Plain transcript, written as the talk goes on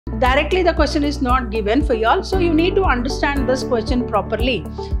directly the question is not given for y'all, so you need to understand this question properly.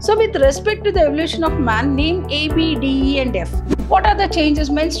 So with respect to the evolution of man, name A, B, D, E and F. What are the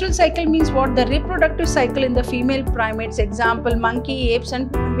changes? Menstrual cycle means what? The reproductive cycle in the female primates, example monkey, apes and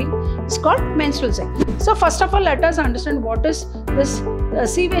is called menstrual cycle. So first of all, let us understand what is this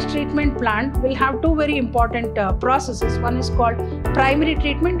sewage treatment plant. Will have two very important processes. One is called primary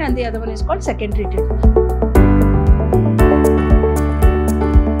treatment and the other one is called secondary treatment.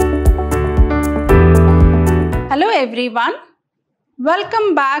 Hello everyone,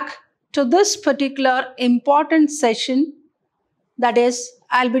 welcome back to this particular important session. That is,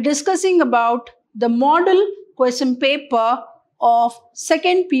 I'll be discussing about the model question paper of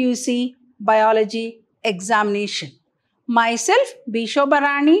second PUC biology examination. Myself, B.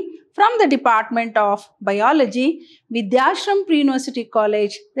 Shobharani from the Department of Biology, Vidhyaashram Pre-University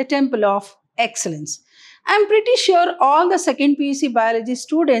College, the Temple of Excellence. I'm pretty sure all the second PUC biology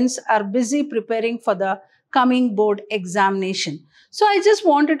students are busy preparing for the coming board examination. So I just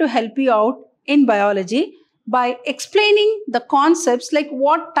wanted to help you out in biology by explaining the concepts like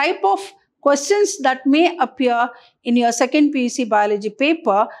what type of questions that may appear in your second PUC biology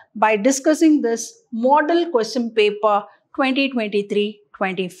paper by discussing this model question paper 2023-24.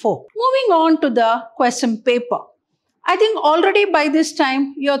 Moving on to the question paper. I think already by this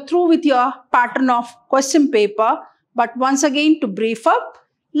time you're through with your pattern of question paper, but once again to brief up,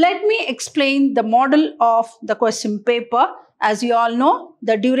 let me explain the model of the question paper. As you all know,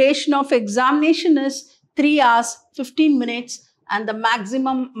 the duration of examination is 3 hours, 15 minutes and the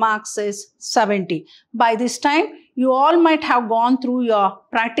maximum marks is 70. By this time, you all might have gone through your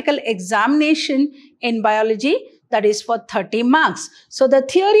practical examination in biology, that is for 30 marks. So the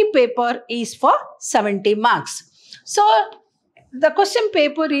theory paper is for 70 marks. So the question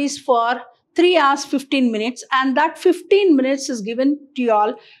paper is for 3 hours, 15 minutes and that 15 minutes is given to you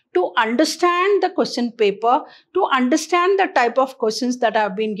all to understand the question paper, to understand the type of questions that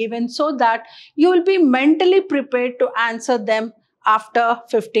have been given so that you will be mentally prepared to answer them after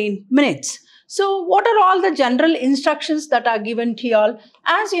 15 minutes. So what are all the general instructions that are given to you all?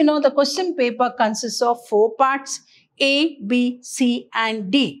 As you know, the question paper consists of 4 parts, A, B, C and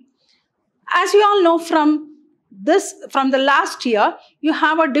D. As you all know from the last year, you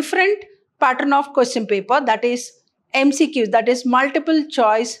have a different pattern of question paper, that is MCQs, that is multiple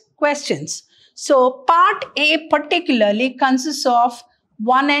choice questions. So part A particularly consists of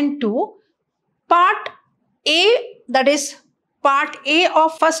 1 and 2. Part A, that is part A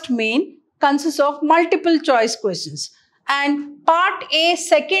of first main, consists of multiple choice questions. And part A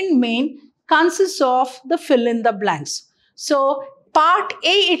second main consists of the fill in the blanks. So part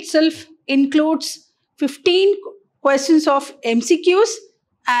A itself includes 15 questions of MCQs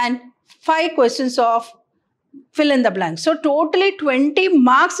and 5 questions of fill in the blank. So totally 20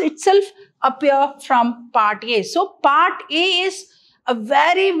 marks itself appear from part A. So part A is a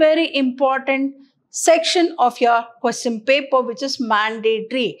very, very important section of your question paper which is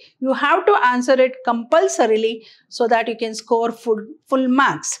mandatory. You have to answer it compulsorily so that you can score full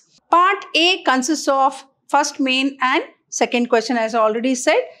marks. Part A consists of first main and second question as I already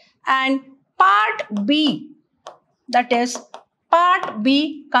said, and part B, that is part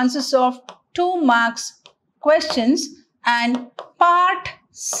B consists of 2 marks questions and part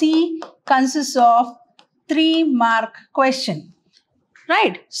C consists of 3 mark question.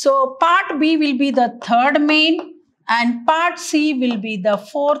 Right? So part B will be the third main and part C will be the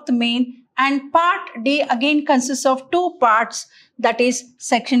fourth main and part D again consists of 2 parts, that is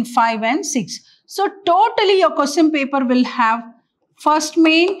section 5 and 6. So totally your question paper will have first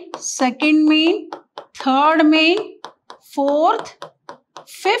main, second main, third main, fourth,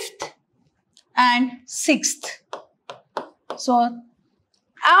 fifth and sixth. So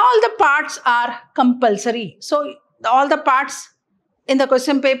all the parts are compulsory. So all the parts in the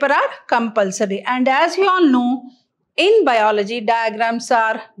question paper are compulsory. And as you all know, in biology, diagrams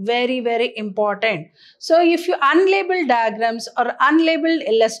are very, very important. So if you unlabeled diagrams or unlabeled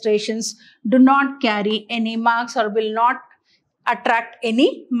illustrations do not carry any marks or will not attract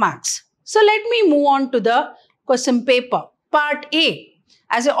any marks. So let me move on to the question paper. Part A.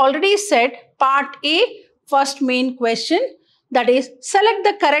 As I already said, part A, first main question, that is select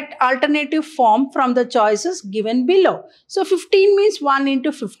the correct alternative form from the choices given below. So 15 means 1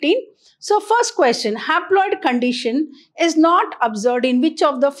 into 15. So first question, haploid condition is not observed in which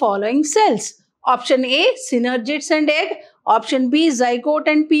of the following cells? Option A, synergids and egg. Option B, zygote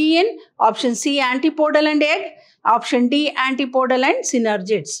and PN. Option C, antipodal and egg. Option D, antipodal and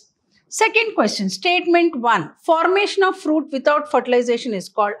synergids. Second question, statement 1. Formation of fruit without fertilization is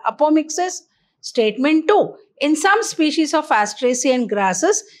called apomixis. Statement 2. In some species of Asteraceae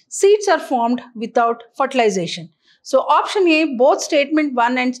grasses, seeds are formed without fertilization. So option A, both statement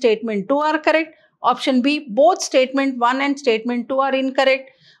 1 and statement 2 are correct. Option B, both statement 1 and statement 2 are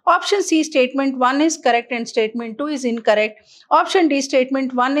incorrect. Option C, statement 1 is correct and statement 2 is incorrect. Option D,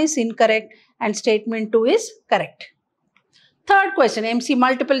 statement 1 is incorrect and statement 2 is correct. Third question, MC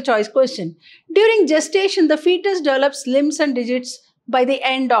multiple choice question. During gestation, the fetus develops limbs and digits by the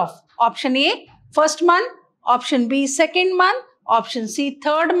end of option A, first month, option B, second month, option C,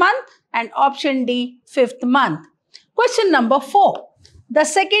 third month, and option D, fifth month. Question number 4. The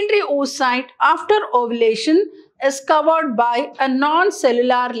secondary oocyte after ovulation is covered by a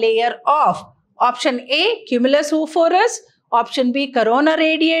non-cellular layer of option A, cumulus oophorus, option B, corona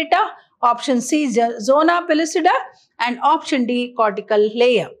radiata, option C, zona pellucida, and option D, cortical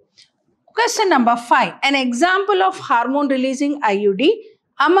layer. Question number 5. An example of hormone releasing IUD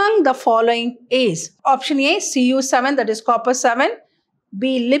among the following is option A, CU7, that is copper 7,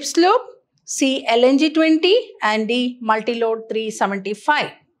 B, lips loop, C, LNG20, and D, multilode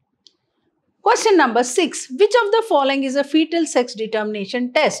 375. Question number 6. Which of the following is a fetal sex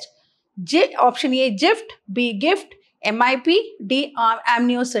determination test? Option A, GIFT, B, GIFT, MIP, D,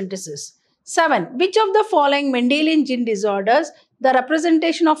 amniocentesis. 7. Which of the following Mendelian gene disorders the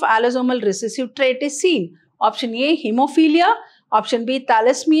representation of allosomal recessive trait is seen? Option A, hemophilia, option B,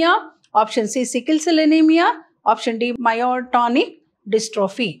 thalassemia, option C, sickle cell anemia, option D, myotonic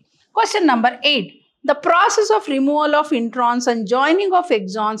dystrophy. Question number 8. The process of removal of introns and joining of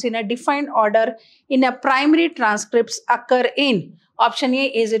exons in a defined order in a primary transcripts occur in option A,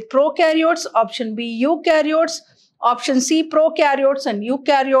 is it prokaryotes, option B, eukaryotes, option C, prokaryotes and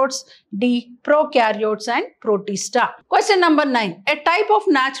eukaryotes, D, prokaryotes and protista. Question number 9. A type of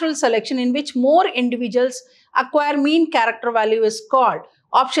natural selection in which more individuals acquire mean character value is called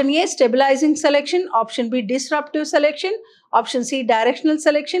option A, stabilizing selection, option B, disruptive selection, option C, directional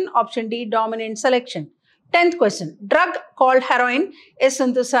selection, option D, dominant selection. 10th question. Drug called heroin is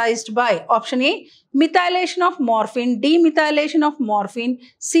synthesized by option A, methylation of morphine, demethylation of morphine,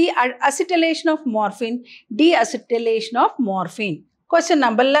 C, acetylation of morphine, D, acetylation of morphine. Question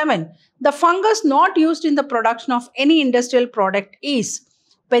number 11. The fungus not used in the production of any industrial product is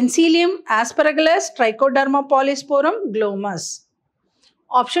Penicillium asparagus, Trichoderma polysporum, Glomus.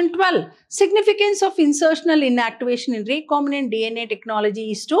 Option 12. Significance of insertional inactivation in recombinant DNA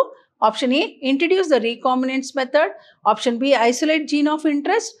technology is to option A, introduce the recombinance method, option B, isolate gene of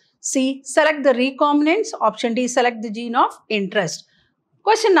interest, C, select the recombinants, option D, select the gene of interest.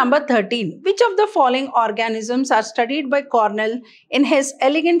 Question number 13. Which of the following organisms are studied by Cornell in his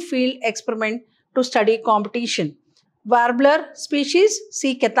elegant field experiment to study competition? Warbler species,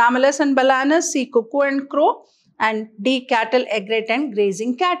 C, Cathameles and Balanus, C, cuckoo and crow, and D, cattle, egret and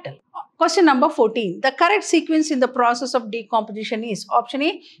grazing cattle. Question number 14. The correct sequence in the process of decomposition is option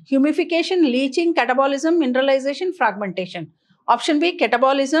A, humification, leaching, catabolism, mineralization, fragmentation. Option B,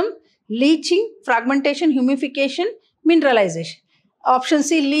 catabolism, leaching, fragmentation, humification, mineralization. Option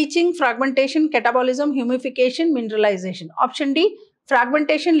C, leaching, fragmentation, catabolism, humification, mineralization. Option D,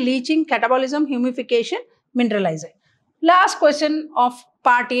 fragmentation, leaching, catabolism, humification, mineralization. Last question of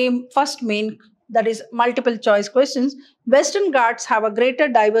part A, first main, that is multiple choice questions. Western Ghats have a greater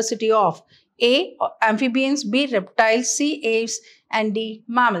diversity of A, amphibians, B, reptiles, C, aves, and D,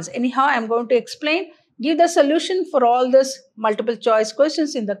 mammals. Anyhow, I am going to explain, give the solution for all this multiple choice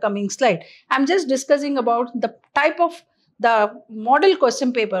questions in the coming slide. I am just discussing about the type of the model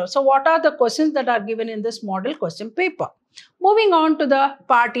question paper. So what are the questions that are given in this model question paper? Moving on to the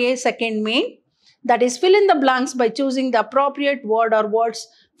part A, second main, that is fill in the blanks by choosing the appropriate word or words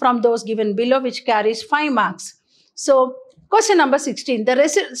from those given below, which carries 5 marks. So question number 16.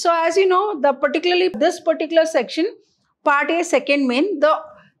 So as you know, this particular section, part A, second main, the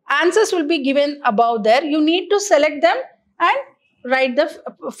answers will be given above there. You need to select them and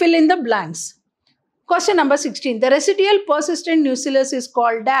fill in the blanks. Question number 16. The residual persistent nucleus is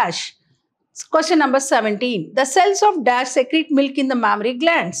called dash. Question number 17. The cells of dash secrete milk in the mammary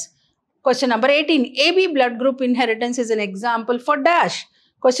glands. Question number 18. AB blood group inheritance is an example for dash.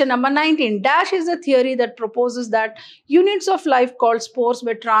 Question number 19. Dash is a theory that proposes that units of life called spores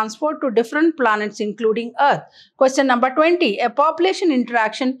were transferred to different planets including Earth. Question number 20. A population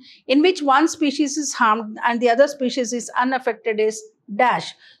interaction in which one species is harmed and the other species is unaffected is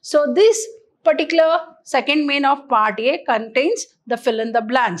dash. So this particular second main of part A contains the fill in the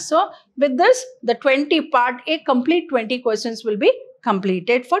blanks. So with this, the part A complete 20 questions will be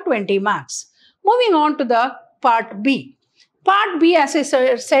completed for 20 marks. Moving on to the part B. Part B, as I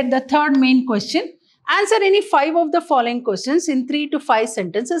said, the third main question. Answer any 5 of the following questions in 3 to 5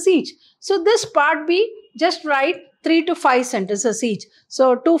 sentences each. So this part B just write 3 to 5 sentences each.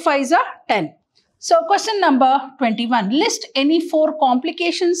 So 2 5s are 10. So question number 21. List any 4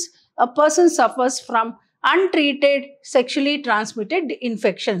 complications a person suffers from untreated sexually transmitted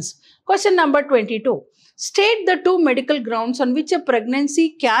infections. Question number 22. State the 2 medical grounds on which a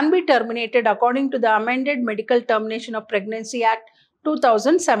pregnancy can be terminated according to the amended Medical Termination of Pregnancy Act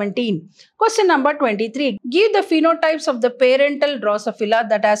 2017. Question number 23. Give the phenotypes of the parental Drosophila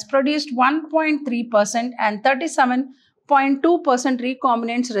that has produced 1.3% and 37.2%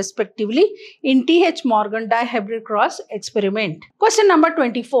 recombinants respectively in Th. Morgan dihybrid cross experiment. Question number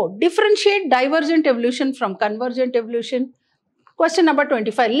 24. Differentiate divergent evolution from convergent evolution. Question number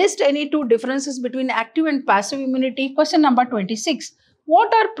 25. List any 2 differences between active and passive immunity. Question number 26.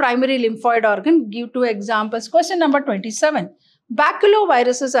 What are primary lymphoid organ? Give 2 examples. Question number 27.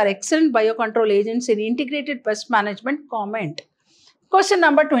 Baculoviruses are excellent biocontrol agents in integrated pest management. Comment. Question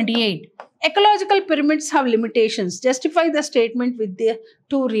number 28. Ecological pyramids have limitations. Justify the statement with the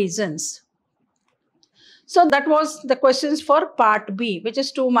 2 reasons. So that was the questions for part B, which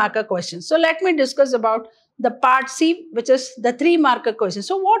is 2-marker questions. So let me discuss about the part C, which is the 3-marker questions.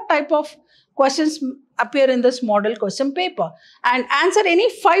 So what type of questions appear in this model question paper? And answer any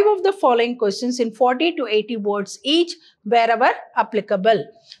 5 of the following questions in 40 to 80 words each wherever applicable.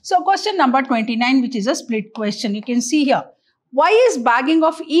 So question number 29, which is a split question. You can see here. Why is bagging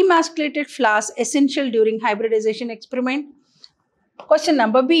of emasculated flowers essential during hybridization experiment? Question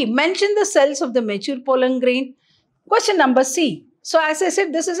number B. Mention the cells of the mature pollen grain. Question number C. So as I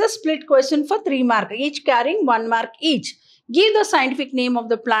said, this is a split question for 3 marks, each carrying 1 mark each. Give the scientific name of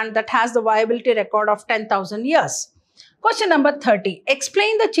the plant that has the viability record of 10,000 years. Question number 30.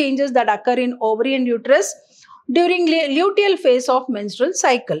 Explain the changes that occur in ovary and uterus during luteal phase of menstrual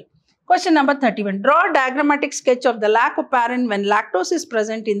cycle. Question number 31. Draw a diagrammatic sketch of the lack of parent when lactose is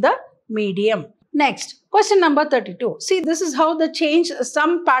present in the medium. Next, question number 32. See, this is how the change,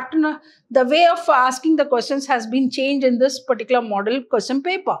 some pattern, the way of asking the questions has been changed in this particular model question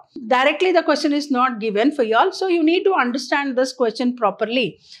paper. Directly the question is not given for you all, so you need to understand this question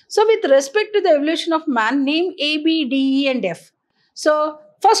properly. So with respect to the evolution of man, name A, B, D, E and F. So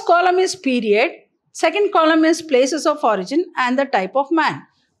first column is period, second column is places of origin and the type of man.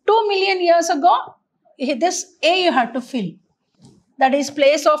 2 million years ago, this A you have to fill, that is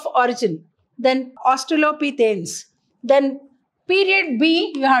place of origin. Then Australopithecines, then period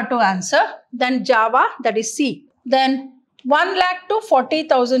B you have to answer, then Java, that is C, then 1 lakh to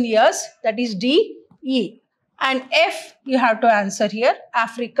 40,000 years, that is D, E, and F you have to answer here,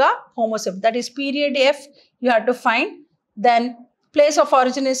 Africa, Homo sapiens, that is period F you have to find, then place of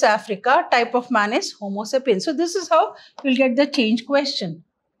origin is Africa, type of man is Homo sapiens. So this is how you will get the change question.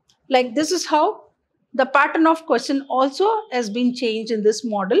 Like this is how the pattern of question also has been changed in this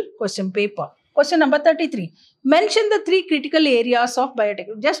model question paper. Question number 33. Mention the 3 critical areas of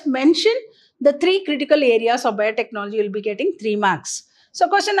biotechnology. Just mention the 3 critical areas of biotechnology. You will be getting 3 marks. So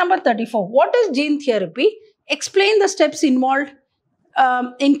question number 34. What is gene therapy? Explain the steps involved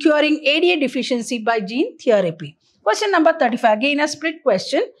in curing ADA deficiency by gene therapy. Question number 35. Again a split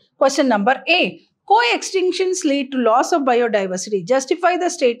question. Question number A. Co-extinctions lead to loss of biodiversity. Justify the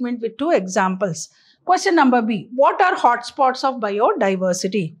statement with 2 examples. Question number B. What are hotspots of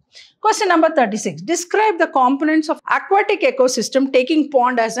biodiversity? Question number 36. Describe the components of aquatic ecosystem taking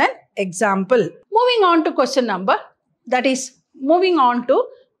pond as an example. Moving on to question number, that is moving on to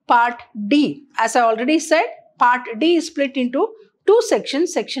part D. As I already said, part D is split into 2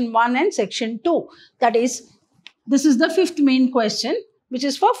 sections, section 1 and section 2. That is, this is the 5th main question, which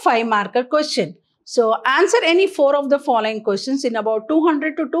is for 5-marker question. So answer any 4 of the following questions in about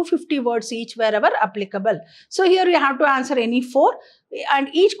 200 to 250 words each wherever applicable. So here you have to answer any 4 and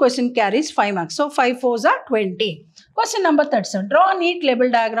each question carries 5 marks. So 5 4s are 20. Question number 37. Draw a neat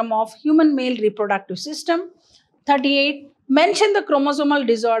label diagram of human male reproductive system. 38. Mention the chromosomal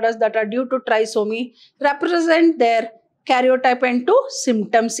disorders that are due to trisomy. Represent their karyotype and 2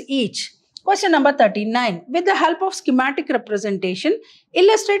 symptoms each. Question number 39. With the help of schematic representation,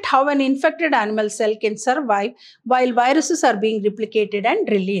 illustrate how an infected animal cell can survive while viruses are being replicated and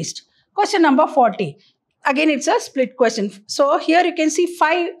released. Question number 40. Again, it's a split question. So here you can see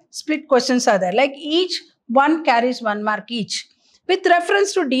 5 split questions are there. Like each one carries 1 mark each. With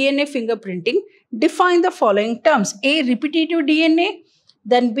reference to DNA fingerprinting, define the following terms. A. Repetitive DNA.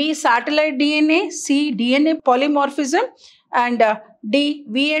 Then B. Satellite DNA. C. DNA polymorphism. And D.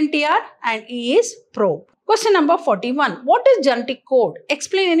 VNTR and E is probe. Question number 41. What is genetic code?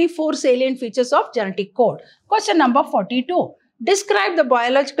 Explain any 4 salient features of genetic code. Question number 42. Describe the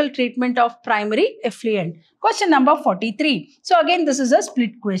biological treatment of primary effluent. Question number 43. So again, this is a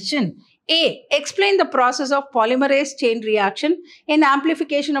split question. A. Explain the process of polymerase chain reaction in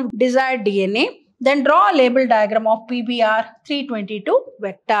amplification of desired DNA. Then draw a label diagram of PBR 322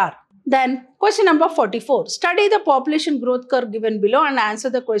 vector. Then question number 44. Study the population growth curve given below and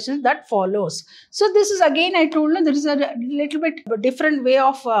answer the questions that follows. So this is again, I told you, there is a little bit different way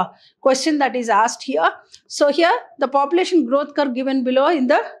of question that is asked here. So here the population growth curve given below in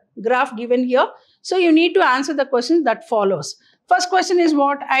the graph given here. So you need to answer the questions that follows. First question is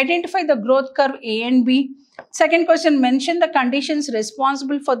what? Identify the growth curve A and B. Second question, mention the conditions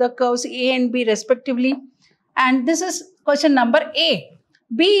responsible for the curves A and B respectively. And this is question number A.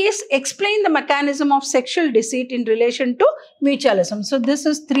 B is explain the mechanism of sexual deceit in relation to mutualism. So this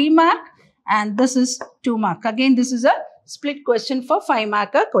is 3 mark and this is 2 mark. Again, this is a split question for 5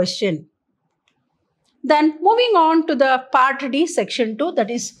 marker question. Then moving on to the part D section 2, that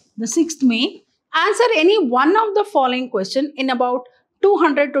is the 6th main. Answer any one of the following question in about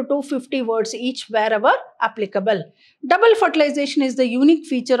 200 to 250 words each wherever applicable. Double fertilization is the unique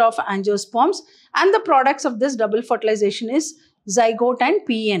feature of angiosperms and the products of this double fertilization is zygote and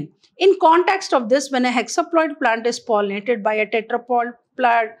PN. In context of this, when a hexaploid plant is pollinated by a tetraploid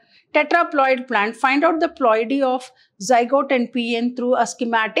plant, find out the ploidy of zygote and PN through a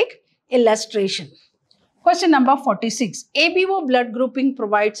schematic illustration. Question number 46. ABO blood grouping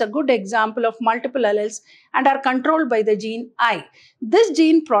provides a good example of multiple alleles and are controlled by the gene I. This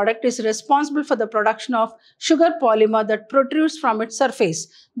gene product is responsible for the production of sugar polymer that protrudes from its surface.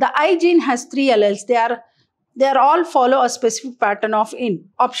 The I gene has 3 alleles. They are all follow a specific pattern of in.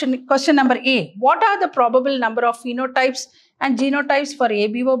 Question number A. What are the probable number of phenotypes and genotypes for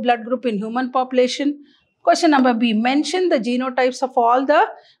ABO blood group in human population? Question number B. Mention the genotypes of all the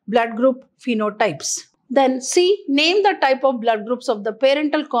blood group phenotypes. Then C. Name the type of blood groups of the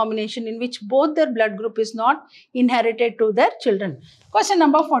parental combination in which both their blood group is not inherited to their children. Question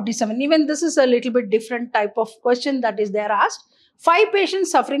number 47. Even this is a little bit different type of question that is there asked. 5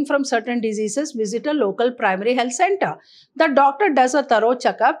 patients suffering from certain diseases visit a local primary health center. The doctor does a thorough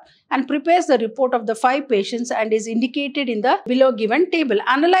checkup and prepares the report of the 5 patients and is indicated in the below given table.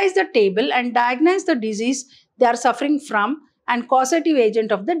 Analyze the table and diagnose the disease they are suffering from and causative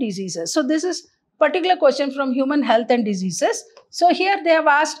agent of the diseases. So this is particular question from human health and diseases. So here they have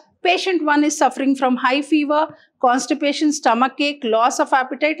asked patient 1 is suffering from high fever, constipation, stomach ache, loss of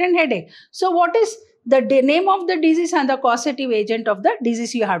appetite and headache. So what is the name of the disease and the causative agent of the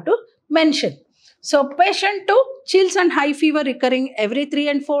disease you have to mention. So patient 2, chills and high fever recurring every 3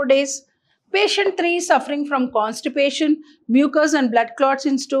 and 4 days. Patient 3 suffering from constipation, mucus and blood clots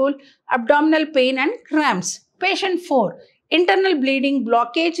in stool, abdominal pain and cramps. Patient 4, internal bleeding,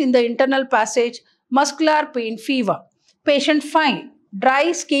 blockage in the internal passage, muscular pain, fever. Patient 5,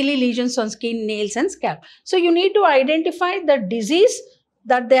 dry scaly lesions on skin, nails and scalp. So you need to identify the disease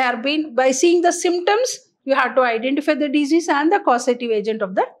that they are being, by seeing the symptoms, you have to identify the disease and the causative agent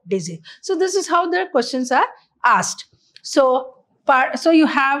of the disease. So this is how the questions are asked. So you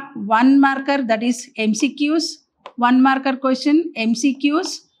have 1 marker, that is MCQs, 1 marker question,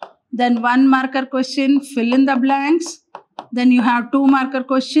 MCQs, then 1 marker question, fill in the blanks, then you have 2 marker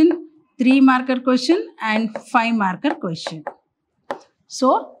question, 3 marker question and 5 marker question.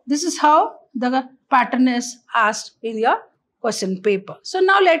 So this is how the pattern is asked in your question paper. So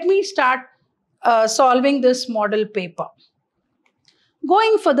now let me start solving this model paper.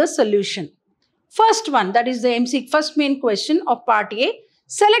 Going for the solution. First one, that is the first main question of part A.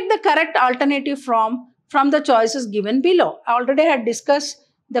 Select the correct alternative from the choices given below. I already had discussed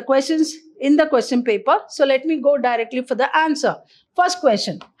the questions in the question paper. So let me go directly for the answer. First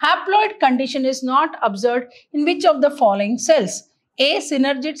question. Haploid condition is not observed in which of the following cells? A.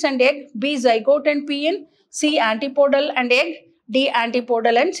 Synergids and egg. B. Zygote and PN. C. Antipodal and egg. D.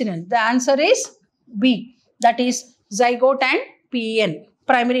 Antipodal and synergid. The answer is B. That is zygote and PN.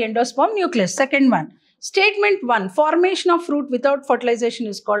 Primary endosperm nucleus. Second one. Statement 1. Formation of fruit without fertilization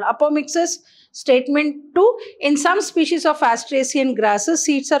is called apomixis. Statement 2. In some species of Asteracean grasses,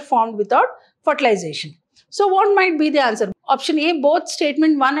 seeds are formed without fertilization. So what might be the answer? Option A. Both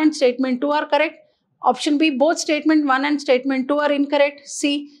statement 1 and statement 2 are correct. Option B. Both statement 1 and statement 2 are incorrect.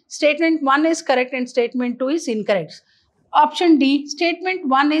 C. Statement 1 is correct and statement 2 is incorrect. Option D. Statement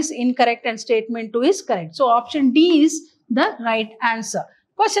 1 is incorrect and statement 2 is correct. So option D is the right answer.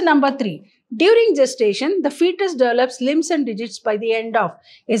 Question number 3. During gestation, the fetus develops limbs and digits by the end of,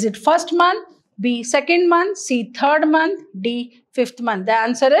 is it first month, B. second month, C. third month, D. fifth month. The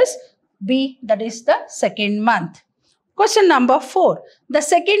answer is B. That is the second month. Question number 4. The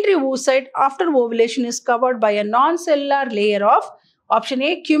secondary oocyte after ovulation is covered by a non-cellular layer of option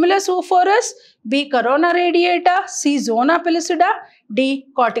A. Cumulus oophorus, B. Corona radiata, C. Zona pellucida, D.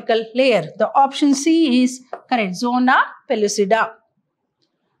 Cortical layer. The option C is correct. Zona pellucida.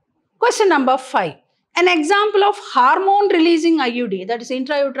 Question number 5. An example of hormone releasing IUD, that is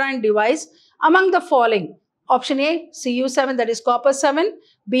intrauterine device, among the following. Option A, CU7, that is copper 7.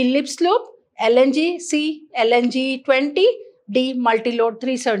 B, lips loop. LNG. C, LNG 20. D, multilode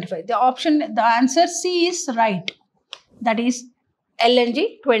 375. The answer C is right. That is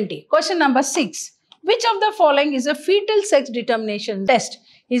LNG 20. Question number 6. Which of the following is a fetal sex determination test?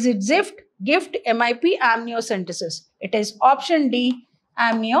 Is it ZIFT, GIFT, MIP, amniocentesis? It is option D,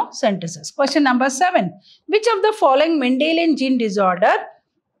 amniocentesis. Question number 7. Which of the following Mendelian gene disorder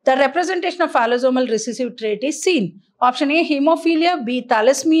the representation of allosomal recessive trait is seen? Option A, hemophilia. B,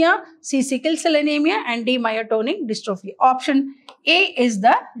 thalassemia. C, sickle cell anemia. And D, myotonic dystrophy. Option A is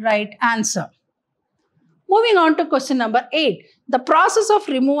the right answer. Moving on to question number 8. The process of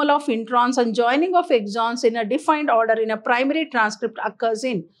removal of introns and joining of exons in a defined order in a primary transcript occurs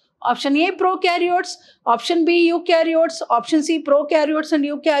in option A, prokaryotes, option B, eukaryotes, option C, prokaryotes and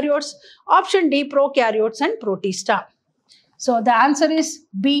eukaryotes, option D, prokaryotes and protista. So the answer is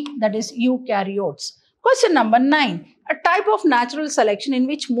B, that is eukaryotes. Question number 9. A type of natural selection in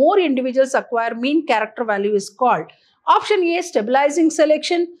which more individuals acquire mean character value is called option A, stabilizing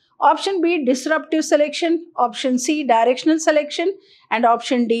selection, option B, disruptive selection, option C, directional selection, and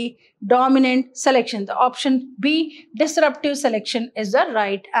option D, dominant selection. The option B, disruptive selection is the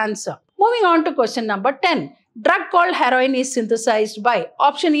right answer. Moving on to question number 10. Drug called heroin is synthesized by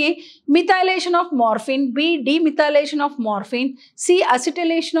option A, methylation of morphine, B, demethylation of morphine, C,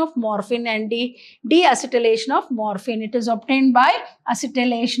 acetylation of morphine, and D, deacetylation of morphine. It is obtained by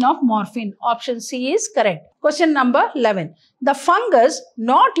acetylation of morphine. Option C is correct. Question number 11. The fungus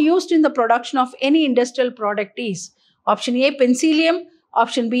not used in the production of any industrial product is option A, penicillium,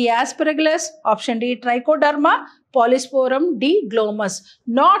 option B, aspergillus, option D, trichoderma, polysporum, D, glomus.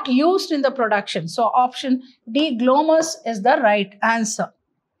 Not used in the production. So option D, glomus is the right answer.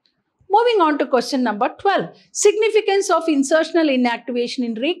 Moving on to question number 12. Significance of insertional inactivation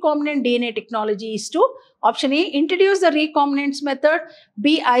in recombinant DNA technology is to option A, introduce the recombinants method,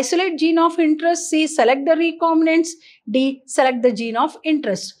 B, isolate gene of interest, C, select the recombinants, D, select the gene of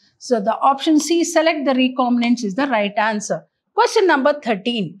interest. So the option C, select the recombinants is the right answer. Question number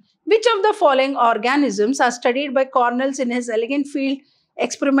 13. Which of the following organisms are studied by Cornell in his elegant field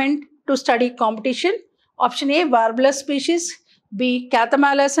experiment to study competition? Option A, warbler species, B,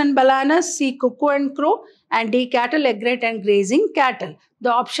 Cathamalus and Balanus, C, cuckoo and crow, and D, cattle, egret and grazing cattle.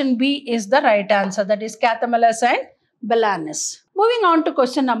 The option B is the right answer, that is Cathamalus and Balanus. Moving on to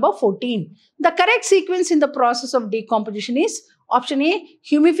question number 14. The correct sequence in the process of decomposition is option A,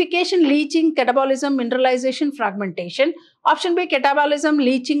 humification, leaching, catabolism, mineralization, fragmentation. Option B, catabolism,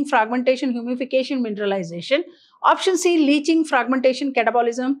 leaching, fragmentation, humification, mineralization. Option C, leaching, fragmentation,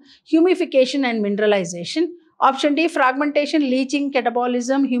 catabolism, humification and mineralization. Option D, fragmentation, leaching,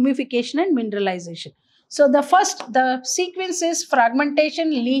 catabolism, humification and mineralization. So the sequence is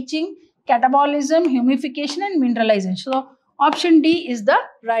fragmentation, leaching, catabolism, humification and mineralization. So option D is the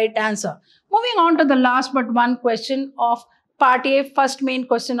right answer. Moving on to the last but one question of Part A, first main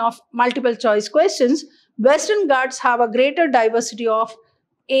question of multiple choice questions. Western Ghats have a greater diversity of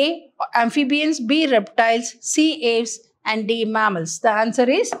A, amphibians, B, reptiles, C, aves, and D, mammals. The answer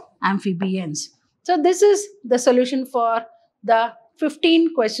is amphibians. So this is the solution for the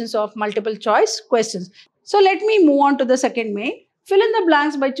 15 questions of multiple choice questions. So let me move on to the second main. Fill in the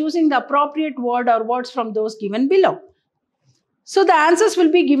blanks by choosing the appropriate word or words from those given below. So the answers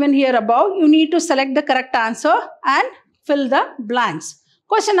will be given here above. You need to select the correct answer and fill the blanks.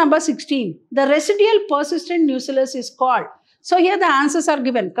 Question number 16. The residual persistent nucellus is called. So here the answers are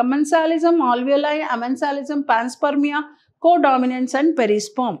given. Commensalism, alveoli, amensalism, panspermia, codominance and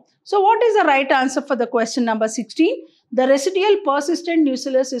perisperm. So what is the right answer for the question number 16? The residual persistent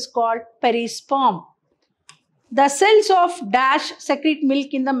nucellus is called perisperm. The cells of dash secrete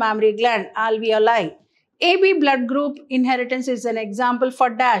milk in the mammary gland, alveoli. AB blood group inheritance is an example for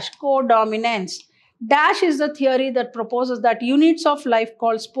dash, codominance. Dash is the theory that proposes that units of life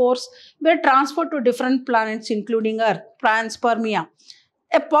called spores were transferred to different planets including Earth, panspermia.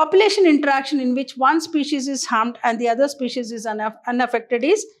 A population interaction in which one species is harmed and the other species is unaffected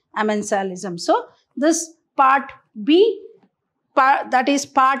is amensalism. So this part B, that is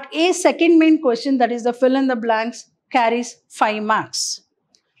part A, second main question, that is the fill in the blanks, carries 5 marks.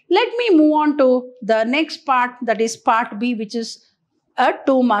 Let me move on to the next part, that is part B, which is a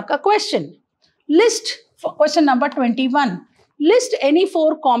 2-marker question. List, for question number 21. List any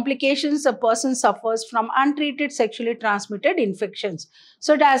 4 complications a person suffers from untreated sexually transmitted infections.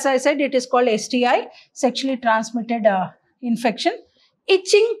 So as I said, it is called STI, sexually transmitted infection.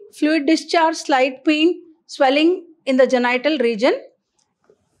 Itching, fluid discharge, slight pain, swelling in the genital region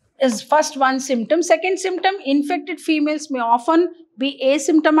is first one symptom. Second symptom, infected females may often be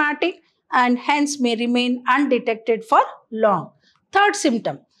asymptomatic and hence may remain undetected for long. Third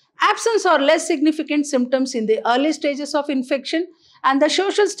symptom, absence or less significant symptoms in the early stages of infection, and the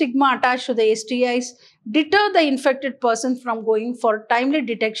social stigma attached to the STIs deter the infected person from going for timely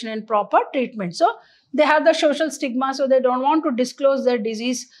detection and proper treatment. So they have the social stigma, so they don't want to disclose their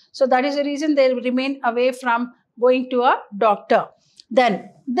disease. So that is the reason they remain away from going to a doctor. Then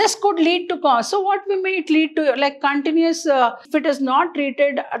this could lead to cause. So what we may lead to, like continuous, if it is not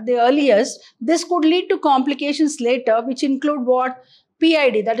treated at the earliest, this could lead to complications later, which include what?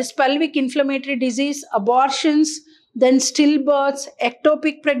 PID, that is pelvic inflammatory disease, abortions, then stillbirths,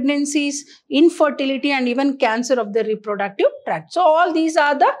 ectopic pregnancies, infertility, and even cancer of the reproductive tract. So all these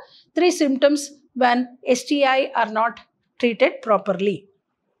are the 3 symptoms when STI are not treated properly.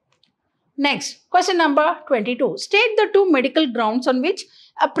 Next, question number 22. State the 2 medical grounds on which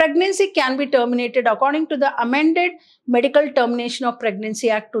a pregnancy can be terminated according to the amended Medical Termination of Pregnancy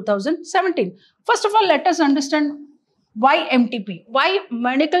Act 2017. First of all, let us understand why MTP, why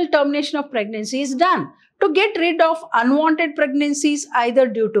medical termination of pregnancy is done. To get rid of unwanted pregnancies either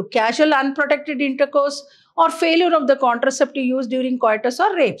due to casual unprotected intercourse or failure of the contraceptive use during coitus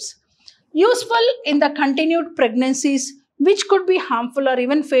or rapes. Useful in the continued pregnancies which could be harmful or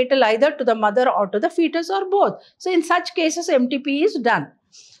even fatal either to the mother or to the fetus or both. So in such cases, MTP is done.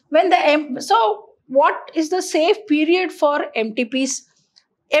 So what is the safe period for MTPs?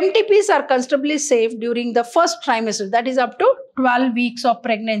 MTPs are considerably safe during the first trimester, that is up to 12 weeks of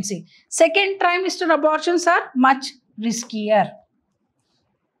pregnancy. Second trimester abortions are much riskier.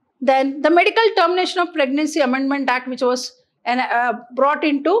 Then the Medical Termination of Pregnancy Amendment Act, which was brought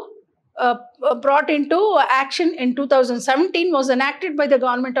into action in 2017, was enacted by the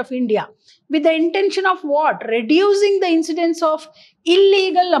Government of India with the intention of what? Reducing the incidence of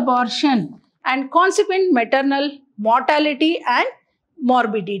illegal abortion and consequent maternal mortality and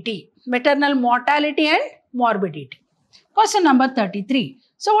morbidity. Maternal mortality and morbidity. Question number 33.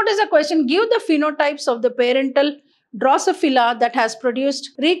 So what is the question? Give the phenotypes of the parental Drosophila that has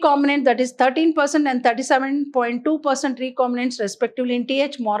produced recombinant, that is 13% and 37.2% recombinants respectively in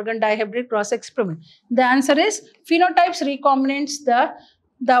TH Morgan dihybrid cross experiment. The answer is phenotypes recombinants, the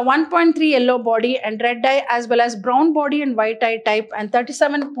 1.3 yellow body and red dye as well as brown body and white eye type, and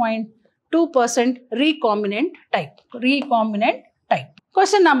 37.2% recombinant type.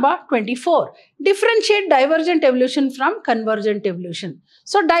 Question number 24. Differentiate divergent evolution from convergent evolution.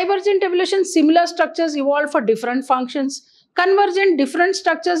 So divergent evolution, similar structures evolve for different functions. Convergent, different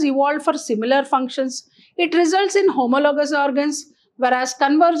structures evolve for similar functions. It results in homologous organs, whereas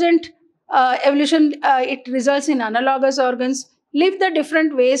convergent evolution, it results in analogous organs, live the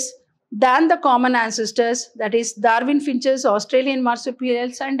different ways than the common ancestors, that is Darwin finches, Australian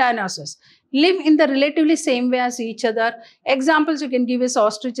marsupials and dinosaurs. Live in the relatively same way as each other. Examples you can give is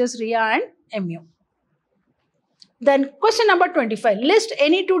ostriches, rhea and emu. Then question number 25. List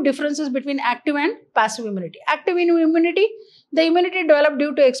any 2 differences between active and passive immunity. Active immunity, the immunity developed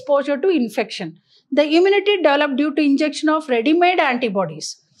due to exposure to infection. The immunity developed due to injection of ready-made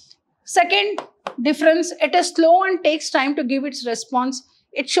antibodies. Second difference, it is slow and takes time to give its response.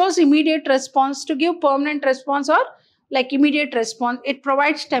 It shows immediate response. To give permanent response or like immediate response, it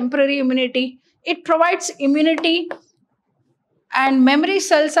provides temporary immunity. It provides immunity, and memory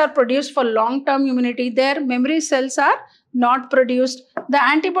cells are produced for long-term immunity. Their memory cells are not produced. The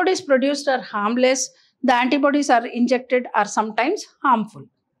antibodies produced are harmless. The antibodies are injected are sometimes harmful.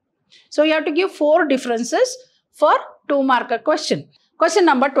 So you have to give 4 differences for 2-marker question. Question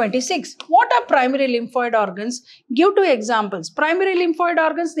number 26. What are primary lymphoid organs? Give 2 examples. Primary lymphoid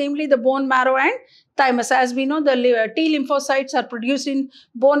organs, namely the bone marrow and thymus. As we know, the T lymphocytes are produced in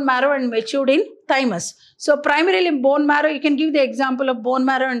bone marrow and matured in thymus. So primarily bone marrow, you can give the example of bone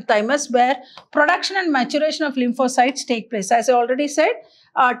marrow and thymus where production and maturation of lymphocytes take place. As I already said,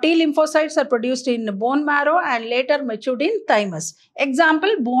 T lymphocytes are produced in bone marrow and later matured in thymus.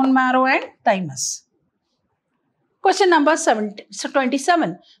 Example, bone marrow and thymus. Question number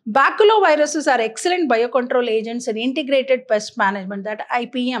 27. Baculoviruses are excellent biocontrol agents in integrated pest management, that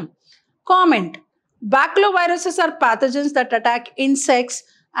IPM. Comment. Baculoviruses are pathogens that attack insects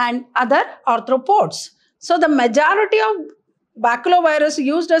and other arthropods. So the majority of baculovirus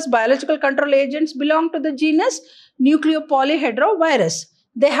used as biological control agents belong to the genus Nucleopolyhedrovirus.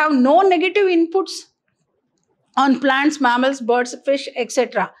 They have no negative inputs on plants, mammals, birds, fish,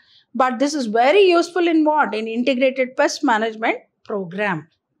 etc. But this is very useful in what? In integrated pest management program.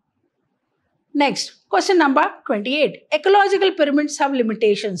 Next, question number 28. Ecological pyramids have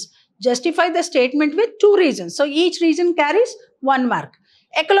limitations. Justify the statement with 2 reasons. So each reason carries 1 mark.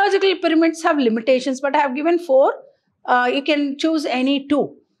 Ecological pyramids have limitations, but I have given 4. You can choose any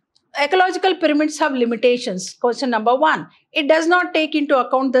 2. Ecological pyramids have limitations. Question number 1. It does not take into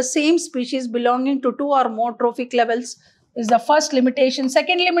account the same species belonging to 2 or more trophic levels is the first limitation.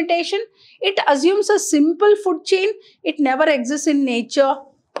 Second limitation, it assumes a simple food chain. It never exists in nature.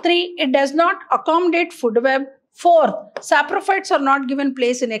 3. It does not accommodate food web. 4. Saprophytes are not given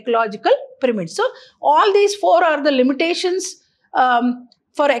place in ecological pyramids. So all these 4 are the limitations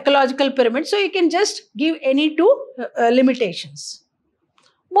for ecological pyramids. So you can just give any 2 limitations.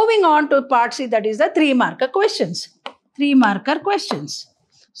 Moving on to part C, that is the 3-marker questions. 3-marker questions.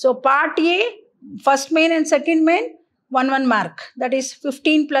 So part A, first main and second main, 1 mark. That is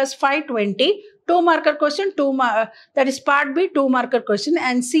 15 plus 5, 20. 2-marker question, that is part B, 2-marker question,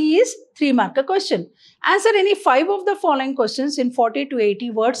 and C is 3-marker question. Answer any 5 of the following questions in 40 to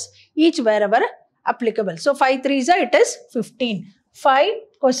 80 words, each wherever applicable. So 5 3s it is 15. 5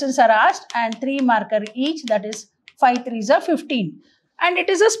 questions are asked and 3-marker each, that is 5 3s are 15. And it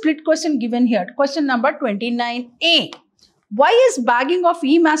is a split question given here. Question number 29A. Why is bagging of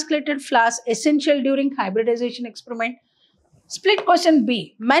emasculated flowers essential during hybridization experiment? Split question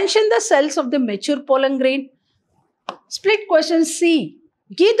B. Mention the cells of the mature pollen grain. Split question C.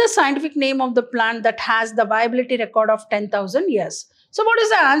 Give the scientific name of the plant that has the viability record of 10,000 years. So what is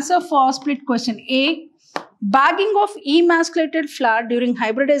the answer for split question A? Bagging of emasculated flower during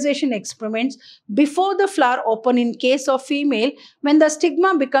hybridization experiments before the flower open in case of female, when the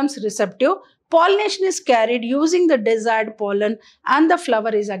stigma becomes receptive, pollination is carried using the desired pollen and the flower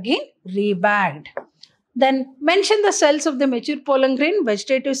is again rebagged. Then mention the cells of the mature pollen grain,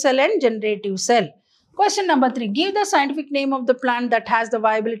 vegetative cell and generative cell. Question number 3. Give the scientific name of the plant that has the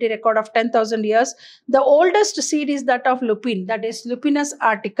viability record of 10,000 years. The oldest seed is that of lupin, that is Lupinus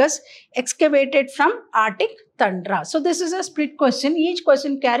articus, excavated from Arctic tundra. So this is a split question, each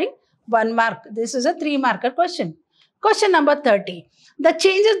question carrying 1 mark. This is a 3-marker question. Question number 30. The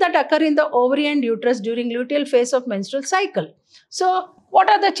changes that occur in the ovary and uterus during luteal phase of menstrual cycle. So what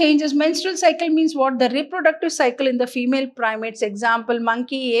are the changes? Menstrual cycle means what? The reproductive cycle in the female primates, example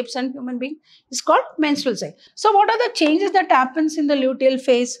monkey, apes and human being, is called menstrual cycle. So what are the changes that happens in the luteal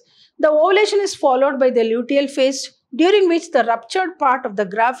phase? The ovulation is followed by the luteal phase, during which the ruptured part of the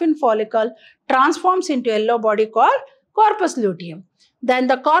graphene follicle transforms into a yellow body called corpus luteum. Then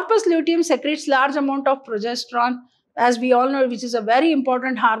the corpus luteum secretes large amount of progesterone, as we all know, which is a very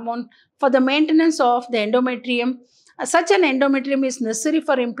important hormone for the maintenance of the endometrium. Such an endometrium is necessary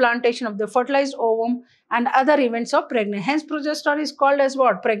for implantation of the fertilized ovum and other events of pregnancy. Hence, progesterone is called as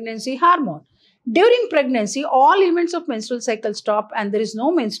what? Pregnancy hormone. During pregnancy, all events of menstrual cycle stop and there is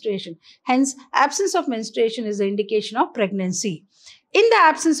no menstruation. Hence, absence of menstruation is the indication of pregnancy. In the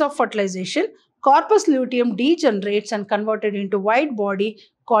absence of fertilization, corpus luteum degenerates and converted into white body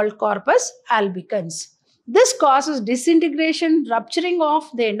called corpus albicans. This causes disintegration, rupturing of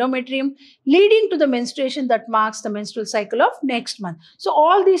the endometrium, leading to the menstruation that marks the menstrual cycle of next month. So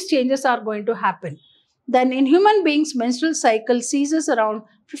all these changes are going to happen. Then in human beings, menstrual cycle ceases around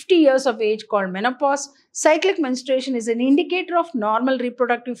 50 years of age called menopause. Cyclic menstruation is an indicator of normal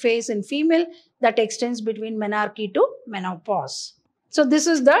reproductive phase in female that extends between menarche to menopause. So this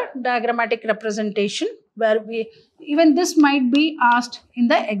is the diagrammatic representation where even this might be asked in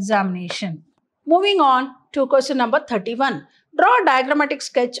the examination. Moving on to question number 31. Draw a diagrammatic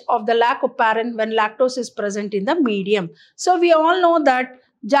sketch of the lack of parent when lactose is present in the medium. So we all know that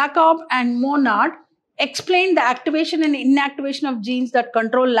Jacob and Monod explained the activation and inactivation of genes that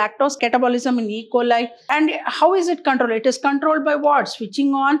control lactose catabolism in E. coli. And how is it controlled? It is controlled by what?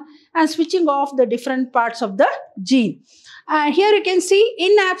 Switching on and switching off the different parts of the gene. Here you can see,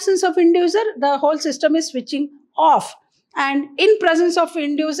 in absence of inducer, the whole system is switching off. And in presence of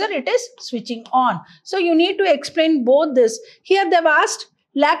inducer, it is switching on. So you need to explain both this. Here they've asked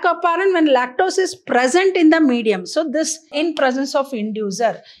lack of parent when lactose is present in the medium. So this in presence of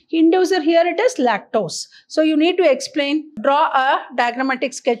inducer. Inducer here it is lactose. So you need to explain, draw a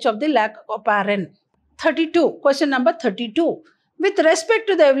diagrammatic sketch of the lack of parent. 32. Question number 32. With respect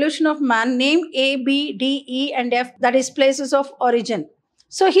to the evolution of man, name A, B, D, E and F, that is places of origin.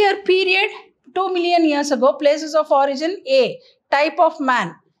 So here period 2 million years ago, places of origin A, type of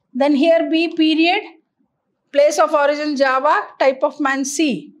man. Then here B period, place of origin Java, type of man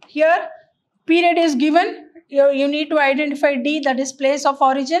C. Here period is given, you need to identify D, that is place of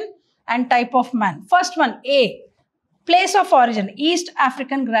origin and type of man. First one A, place of origin East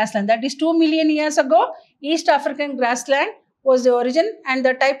African grassland, that is 2 million years ago, East African grassland was the origin, and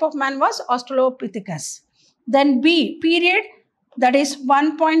the type of man was Australopithecus. Then B, period, that is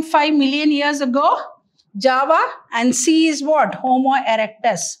 1.5 million years ago, Java, and C is what? Homo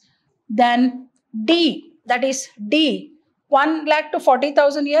erectus. Then D, that is D, 1 lakh to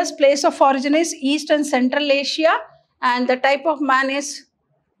 40,000 years, place of origin is East and Central Asia, and the type of man is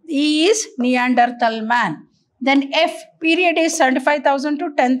E is Neanderthal man. Then F, period is 75,000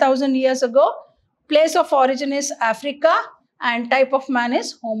 to 10,000 years ago, place of origin is Africa, and type of man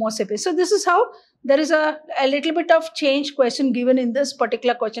is Homo sapiens. So this is how there is a little bit of change question given in this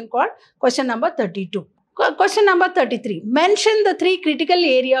particular question called question number 32. Question number 33. Mention the 3 critical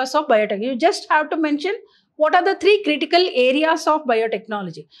areas of biotech. You just have to mention what are the 3 critical areas of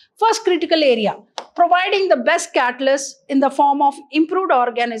biotechnology. First critical area, providing the best catalyst in the form of improved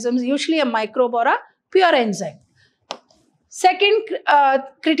organisms, usually a microbe or a pure enzyme. Second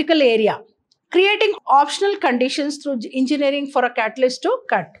critical area, creating optional conditions through engineering for a catalyst to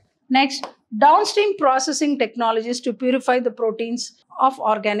cut. Next, downstream processing technologies to purify the proteins of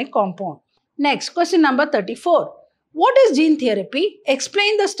organic compound. Next, question number 34. What is gene therapy?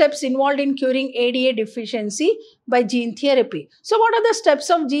 Explain the steps involved in curing ADA deficiency by gene therapy. So what are the steps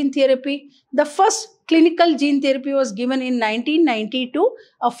of gene therapy? The first clinical gene therapy was given in 1990 to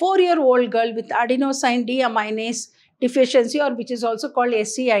a 4-year-old girl with adenosine deaminase deficiency, or which is also called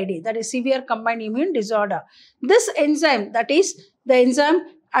SCID, that is severe combined immune disorder. This enzyme, that is the enzyme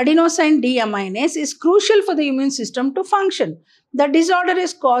adenosine deaminase, is crucial for the immune system to function. The disorder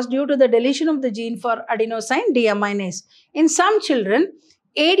is caused due to the deletion of the gene for adenosine deaminase. In some children,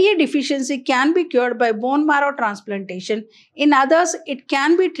 ADA deficiency can be cured by bone marrow transplantation. In others, it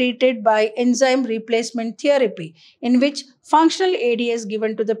can be treated by enzyme replacement therapy, in which functional ADA is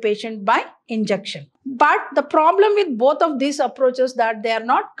given to the patient by injection. But the problem with both of these approaches is that they are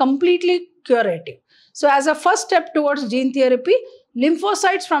not completely curative. So as a first step towards gene therapy,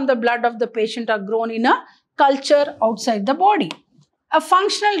 lymphocytes from the blood of the patient are grown in a culture outside the body. A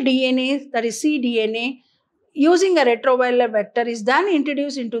functional DNA, that is cDNA, using a retroviral vector is then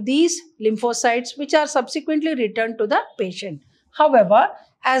introduced into these lymphocytes, which are subsequently returned to the patient. However,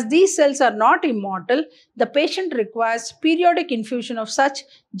 as these cells are not immortal, the patient requires periodic infusion of such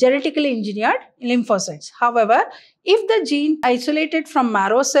genetically engineered lymphocytes. However, if the gene isolated from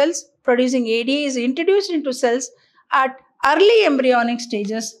marrow cells producing ADA is introduced into cells at early embryonic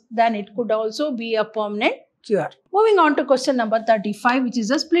stages, then it could also be a permanent cure. Moving on to question number 35, which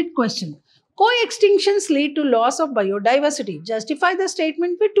is a split question. Co-extinctions lead to loss of biodiversity. Justify the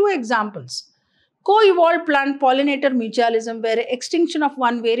statement with 2 examples. Co-evolved plant pollinator mutualism, where extinction of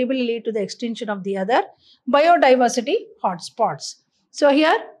one variable lead to the extinction of the other. Biodiversity hotspots. So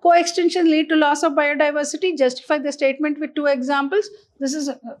here, co-extinction lead to loss of biodiversity. Justify the statement with 2 examples. This is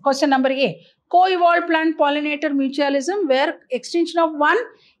question number A. Co-evolved plant pollinator mutualism, where extinction of one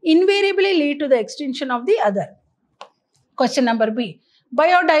invariably lead to the extinction of the other. Question number B.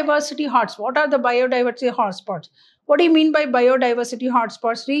 Biodiversity hotspots. What are the biodiversity hotspots? What do you mean by biodiversity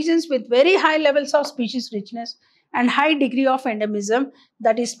hotspots? Regions with very high levels of species richness and high degree of endemism,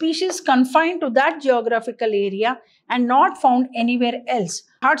 that is, species confined to that geographical area and not found anywhere else.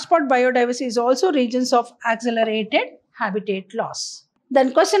 Hotspot biodiversity is also regions of accelerated habitat loss.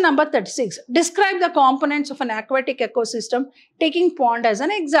 Then question number 36. Describe the components of an aquatic ecosystem, taking pond as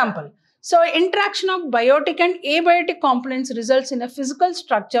an example. So, interaction of biotic and abiotic components results in a physical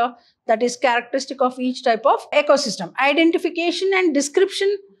structure that is characteristic of each type of ecosystem. Identification and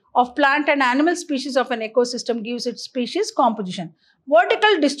description of plant and animal species of an ecosystem gives its species composition.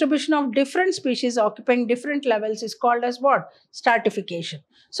 Vertical distribution of different species occupying different levels is called as what? Stratification.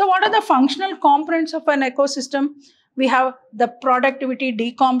 So, what are the functional components of an ecosystem? We have the productivity,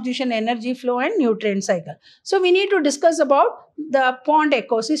 decomposition, energy flow, and nutrient cycle. So, we need to discuss about the pond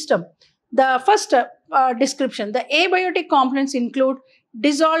ecosystem. The first description, the abiotic components include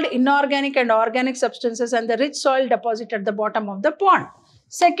dissolved inorganic and organic substances and the rich soil deposit at the bottom of the pond.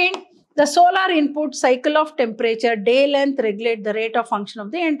 Second, the solar input, cycle of temperature, day length regulate the rate of function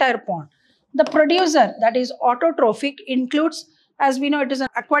of the entire pond. The producer, that is autotrophic, includes, as we know, it is an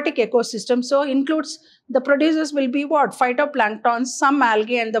aquatic ecosystem, so includes the producers will be what? Phytoplankton, some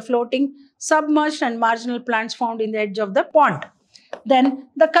algae, and the floating, submerged and marginal plants found in the edge of the pond. Then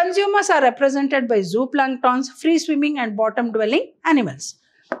the consumers are represented by zooplanktons, free-swimming and bottom-dwelling animals.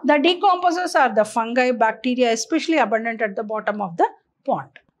 The decomposers are the fungi, bacteria, especially abundant at the bottom of the pond.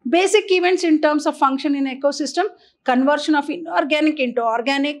 Basic events in terms of function in ecosystem: conversion of inorganic into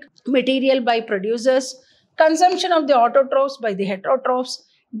organic material by producers, consumption of the autotrophs by the heterotrophs,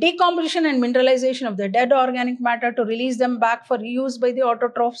 decomposition and mineralization of the dead organic matter to release them back for use by the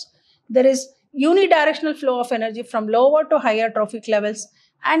autotrophs. There is unidirectional flow of energy from lower to higher trophic levels,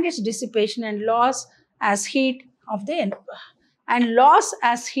 and its dissipation and loss as heat to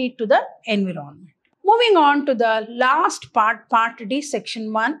the environment. Moving on to the last part, part D,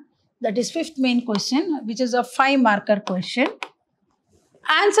 section 1, that is fifth main question, which is a 5-marker question.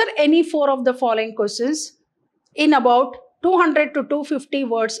 Answer any 4 of the following questions in about 200 to 250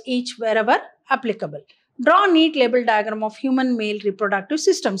 words each wherever applicable. Draw a neat label diagram of human male reproductive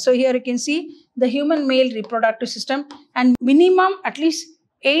system. So here you can see the human male reproductive system, and minimum at least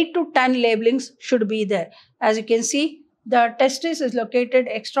 8 to 10 labelings should be there. As you can see, the testis is located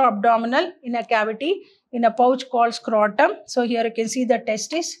extra-abdominal in a cavity in a pouch called scrotum. So here you can see the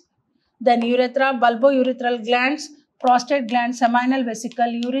testis, then urethra, bulbourethral glands, prostate gland, seminal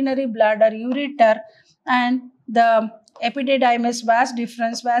vesicle, urinary bladder, ureter, and the epididymis, vas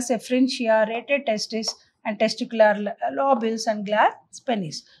deferens, vas efferentia, rated testis, and testicular lobules, and glans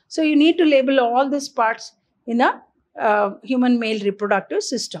penis. So you need to label all these parts in a human male reproductive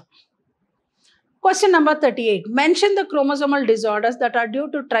system. Question number 38. Mention the chromosomal disorders that are due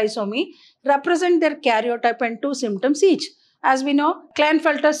to trisomy, represent their karyotype and 2 symptoms each. As we know,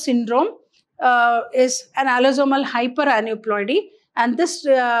 Klinefelter syndrome is an allosomal hyperaneuploidy, and this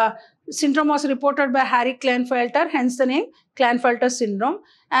syndrome was reported by Harry Klinefelter, hence the name Klinefelter syndrome.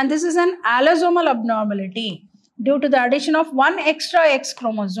 And this is an allosomal abnormality due to the addition of 1 extra X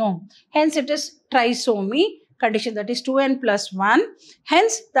chromosome. Hence, it is trisomy condition, that is 2n plus 1.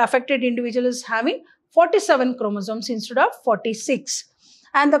 Hence, the affected individual is having 47 chromosomes instead of 46.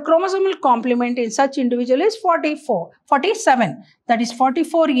 And the chromosomal complement in such individual is 47. That is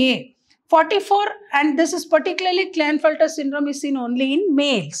 44A. 44, and this is particularly Klinefelter syndrome is seen only in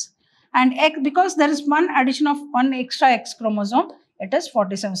males. And X, because there is one addition of 1 extra X chromosome, it is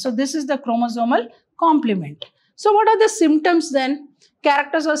 47. So this is the chromosomal complement. So what are the symptoms then?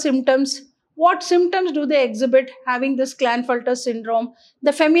 Characters or symptoms. What symptoms do they exhibit having this Klinefelter syndrome?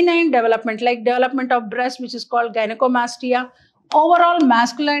 The feminine development, like development of breast, which is called gynecomastia. Overall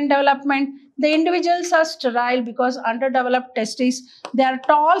masculine development. The individuals are sterile because underdeveloped testes. They are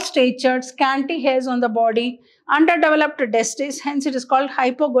tall statured, scanty hairs on the body, underdeveloped testes, hence it is called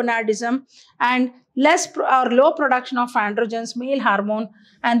hypogonadism, and less or low production of androgens, male hormone,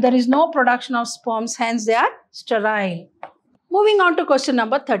 and there is no production of sperms, hence they are sterile. Moving on to question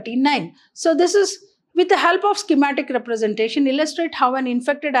number 39. So this is, with the help of schematic representation, illustrate how an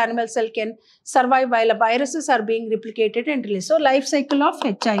infected animal cell can survive while viruses are being replicated and released. So life cycle of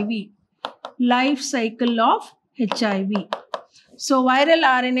HIV. Life cycle of HIV. So viral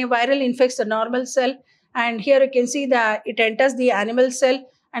RNA infects the normal cell, and here you can see that it enters the animal cell,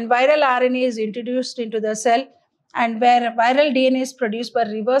 and viral RNA is introduced into the cell, and where viral DNA is produced by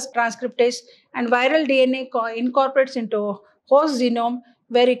reverse transcriptase, and viral DNA incorporates into host genome,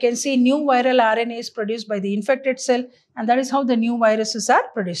 where you can see new viral RNA is produced by the infected cell, and that is how the new viruses are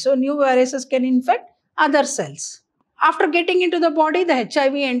produced. So new viruses can infect other cells. After getting into the body, the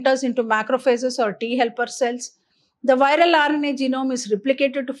HIV enters into macrophages or T helper cells. The viral RNA genome is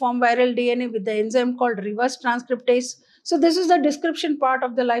replicated to form viral DNA with the enzyme called reverse transcriptase. So this is the description part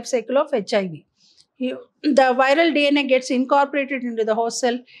of the life cycle of HIV. The viral DNA gets incorporated into the host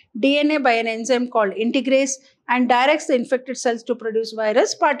cell DNA by an enzyme called integrase and directs the infected cells to produce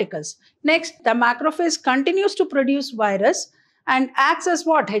virus particles. Next, the macrophage continues to produce virus and acts as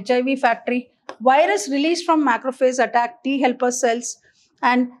what? HIV factory. Virus released from macrophage attack T helper cells,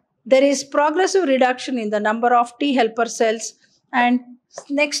 and there is progressive reduction in the number of T helper cells. And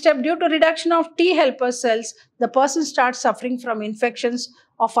next step, due to reduction of T helper cells, the person starts suffering from infections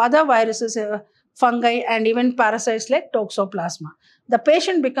of other viruses, fungi, and even parasites like toxoplasma. The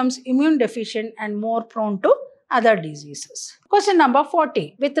patient becomes immune deficient and more prone to other diseases. Question number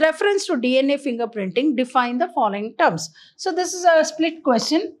 40. With reference to DNA fingerprinting, define the following terms. So this is a split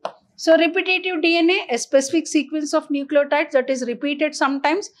question. So repetitive DNA, a specific sequence of nucleotides that is repeated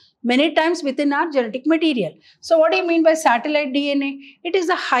sometimes, many times within our genetic material. So what do you mean by satellite DNA? It is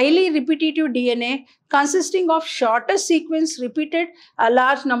a highly repetitive DNA consisting of shorter sequence repeated a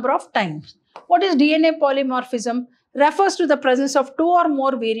large number of times. What is DNA polymorphism? Refers to the presence of 2 or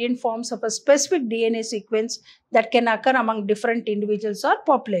more variant forms of a specific DNA sequence that can occur among different individuals or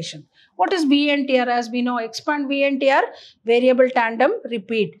population. What is VNTR? As we know, expand VNTR, variable tandem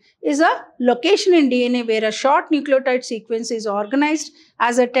repeat, is a location in DNA where a short nucleotide sequence is organized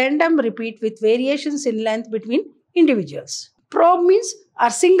as a tandem repeat with variations in length between individuals. Probe means a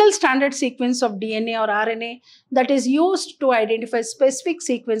single standard sequence of DNA or RNA that is used to identify specific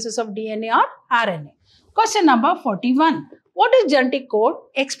sequences of DNA or RNA. Question number 41. What is genetic code?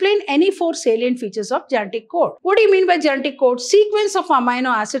 Explain any 4 salient features of genetic code. What do you mean by genetic code? Sequence of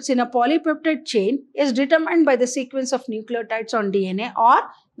amino acids in a polypeptide chain is determined by the sequence of nucleotides on DNA, or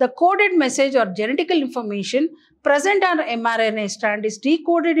the coded message or genetical information present on mRNA strand is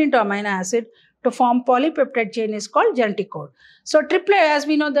decoded into amino acid to form polypeptide chain is called genetic code. So triplet, as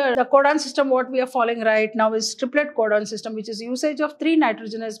we know, the codon system what we are following right now is triplet codon system, which is usage of 3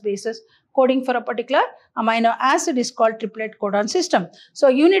 nitrogenous bases coding for a particular amino acid is called triplet codon system. So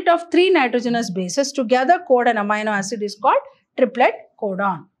unit of 3 nitrogenous bases together code an amino acid is called triplet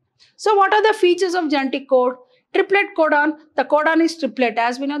codon. So what are the features of genetic code? Triplet codon, the codon is triplet.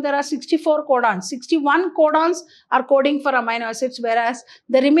 As we know, there are 64 codons. 61 codons are coding for amino acids, whereas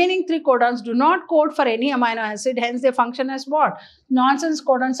the remaining 3 codons do not code for any amino acid. Hence, they function as what? Nonsense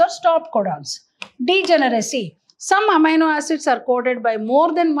codons or stop codons. Degeneracy. Some amino acids are coded by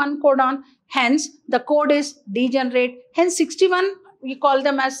more than 1 codon. Hence, the code is degenerate. Hence, 61 we call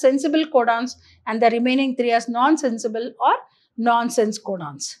them as sensible codons and the remaining 3 as non-sensible or nonsense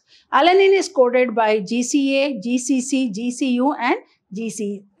codons. Alanine is coded by GCA, GCC, GCU and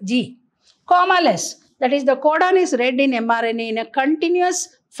GCG. Commaless, that is the codon is read in mRNA in a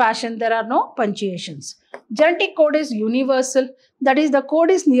continuous fashion. There are no punctuations. Genetic code is universal, that is the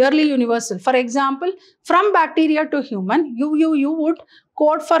code is nearly universal. For example, from bacteria to human, you would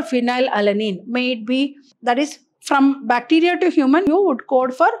code for phenylalanine. May it be, that is from bacteria to human, you would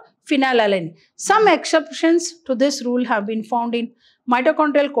code for phenylalanine. Some exceptions to this rule have been found in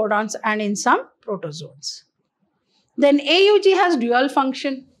mitochondrial codons and in some protozoans. Then AUG has dual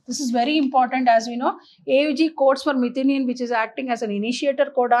function. This is very important. As we know, AUG codes for methionine, which is acting as an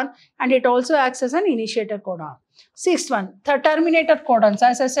initiator codon, and it also acts as an initiator codon. Sixth one, the terminator codons.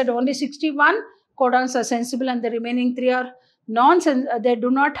 As I said, only 61 codons are sensible and the remaining 3 are nonsense. They do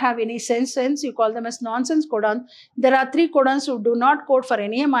not have any sense. You call them as nonsense codons. There are 3 codons who do not code for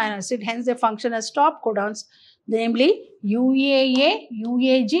any amino acid. Hence, they function as stop codons, namely UAA,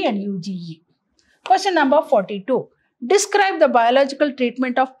 UAG and UGE. Question number 42. Describe the biological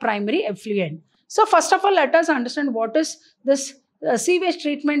treatment of primary effluent. So first of all, let us understand what is this sewage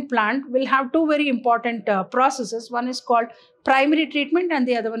treatment plant. Will have 2 very important processes. One is called primary treatment and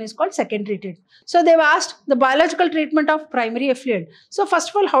the other one is called secondary treatment. So they've asked the biological treatment of primary effluent. So first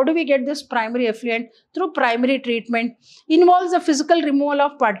of all, how do we get this primary effluent? Through primary treatment. Involves the physical removal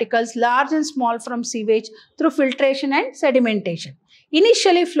of particles large and small from sewage through filtration and sedimentation.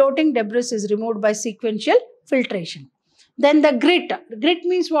 Initially, floating debris is removed by sequential filtration. Then the grit. Grit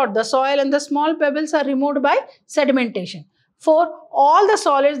means what? The soil and the small pebbles are removed by sedimentation. 4. All the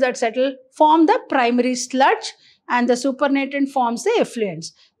solids that settle form the primary sludge and the supernatant forms the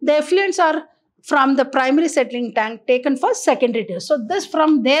effluents. The effluents are from the primary settling tank taken for secondary test. So this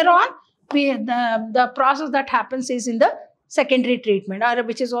from there on, the process that happens is in the secondary treatment, or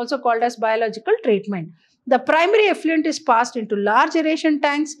which is also called as biological treatment. The primary effluent is passed into large aeration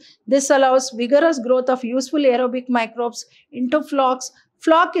tanks. This allows vigorous growth of useful aerobic microbes into flocs.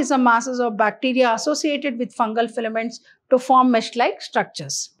 Floc is a masses of bacteria associated with fungal filaments to form mesh-like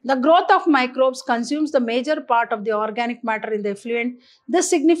structures. The growth of microbes consumes the major part of the organic matter in the effluent. This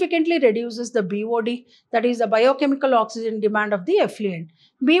significantly reduces the BOD, that is the biochemical oxygen demand of the effluent.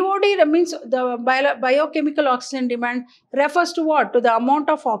 BOD means the biochemical oxygen demand refers to what? To the amount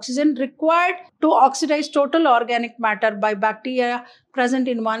of oxygen required to oxidize total organic matter by bacteria present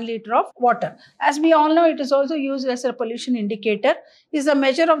in 1 liter of water. As we all know, it is also used as a pollution indicator. Is a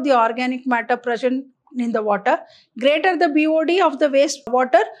measure of the organic matter present in the water. Greater the BOD of the waste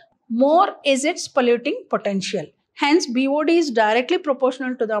water, more is its polluting potential. Hence, BOD is directly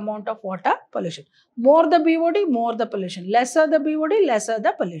proportional to the amount of water pollution. More the BOD, more the pollution. Lesser the BOD, lesser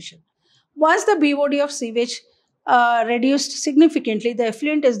the pollution. Once the BOD of sewage reduced significantly, the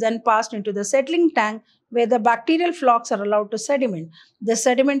effluent is then passed into the settling tank where the bacterial flocs are allowed to sediment. The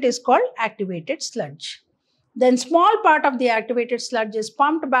sediment is called activated sludge. Then small part of the activated sludge is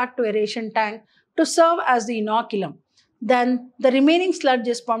pumped back to aeration tank to serve as the inoculum. Then the remaining sludge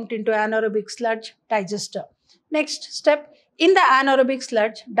is pumped into anaerobic sludge digester. Next step, in the anaerobic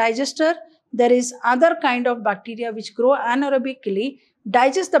sludge digester, there is other kind of bacteria which grow anaerobically,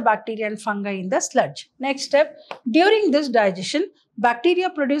 digest the bacteria and fungi in the sludge. Next step, during this digestion, bacteria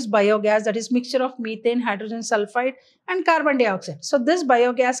produce biogas, that is mixture of methane, hydrogen sulfide and carbon dioxide. So this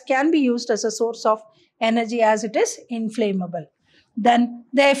biogas can be used as a source of energy as it is inflammable. Then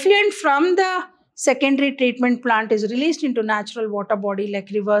the effluent from the secondary treatment plant is released into natural water body like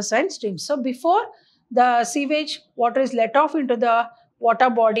rivers and streams. So before the sewage water is let off into the water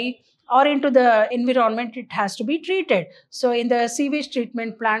body or into the environment, it has to be treated. So in the sewage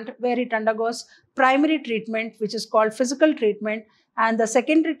treatment plant, where it undergoes primary treatment, which is called physical treatment, and the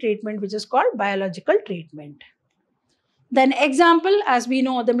secondary treatment, which is called biological treatment. Then example, as we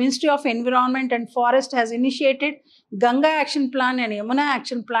know, the Ministry of Environment and Forest has initiated Ganga Action Plan and Yamuna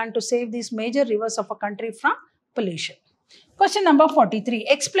Action Plan to save these major rivers of a country from pollution. Question number 43.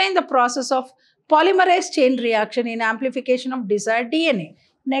 Explain the process of polymerase chain reaction in amplification of desired DNA.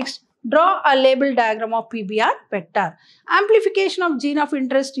 Next, draw a label diagram of PBR vector. Amplification of gene of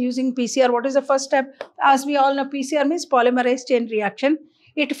interest using PCR. What is the first step? As we all know, PCR means polymerase chain reaction.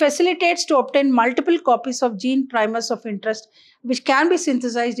 It facilitates to obtain multiple copies of gene primers of interest, which can be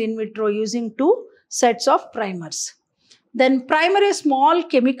synthesized in vitro using 2 sets of primers. Then primer is small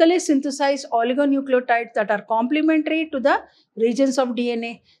chemically synthesized oligonucleotides that are complementary to the regions of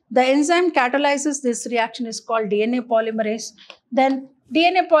DNA. The enzyme catalyzes this reaction is called DNA polymerase. Then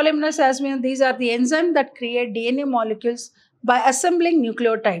DNA polymerase, as we know, these are the enzymes that create DNA molecules by assembling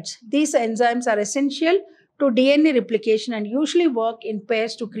nucleotides. These enzymes are essential to DNA replication and usually work in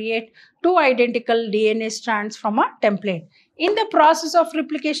pairs to create 2 identical DNA strands from a template. In the process of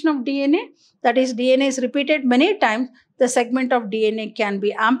replication of DNA, that is, DNA is repeated many times, the segment of DNA can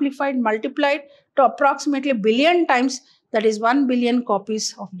be amplified, multiplied to approximately billion times, that is 1 billion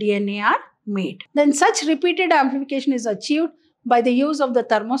copies of DNA are made. Then such repeated amplification is achieved by the use of the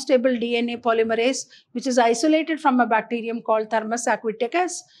thermostable DNA polymerase, which is isolated from a bacterium called Thermus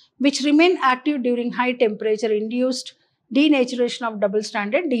aquaticus, which remain active during high temperature induced denaturation of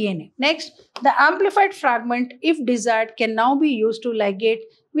double-stranded DNA. Next, the amplified fragment, if desired, can now be used to ligate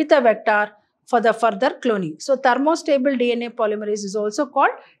with a vector for the further cloning. So thermostable DNA polymerase is also called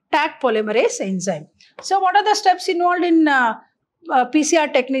Taq polymerase enzyme. So what are the steps involved in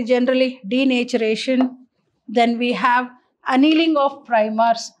PCR technique generally? Denaturation, then we have annealing of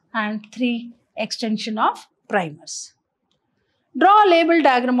primers, and 3 extension of primers. Draw a label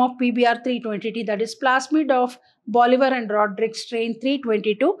diagram of PBR 320T, that is plasmid of Bolivar and Rodriguez strain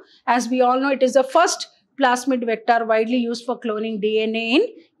 322. As we all know, it is the first plasmid vector widely used for cloning DNA in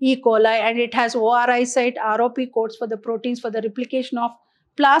E. coli, and it has ORI site, ROP codes for the proteins for the replication of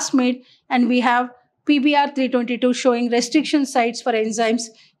plasmid, and we have PBR 322 showing restriction sites for enzymes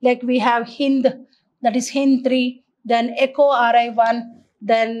like we have HIND, that is HIND3, then ECHO RI1,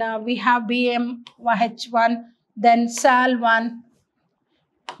 then we have BMH1, then SAL1,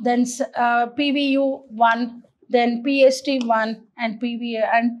 then PVU1, then PST1, and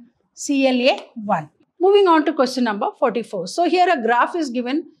CLA1. Moving on to question number 44. So here a graph is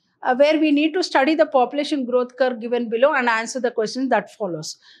given where we need to study the population growth curve given below and answer the question that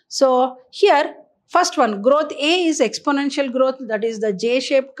follows. So here, first one, growth A is exponential growth, that is the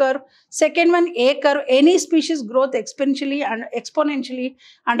J-shaped curve. Second one, A curve, any species growth exponentially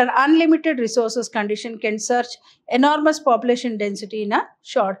under unlimited resources condition can search enormous population density in a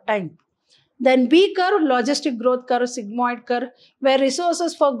short time. Then B curve, logistic growth curve, sigmoid curve, where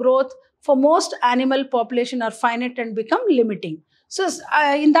resources for growth for most animal population are finite and become limiting. So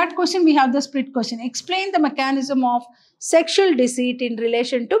in that question, we have the split question. Explain the mechanism of sexual deceit in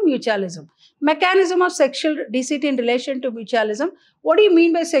relation to mutualism. Mechanism of sexual deceit in relation to mutualism. What do you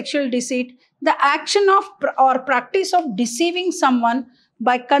mean by sexual deceit? The action of or practice of deceiving someone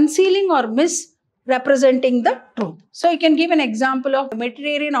by concealing or misrepresenting the truth. So you can give an example of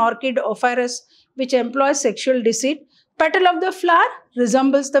Mediterranean orchid Ophrys, which employs sexual deceit. Petal of the flower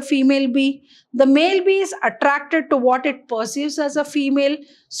resembles the female bee. The male bee is attracted to what it perceives as a female,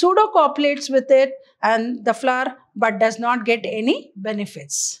 pseudocopulates with it and the flower, but does not get any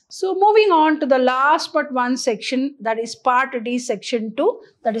benefits. So moving on to the last but one section, that is part D, section 2.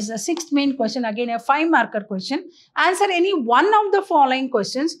 That is the 6th main question, again a 5-marker question. Answer any one of the following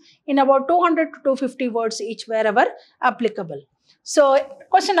questions in about 200 to 250 words each wherever applicable. So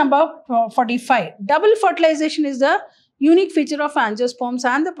question number 45. Double fertilization is the unique feature of angiosperms,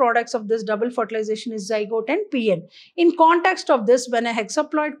 and the products of this double fertilization is zygote and PN. In context of this, when a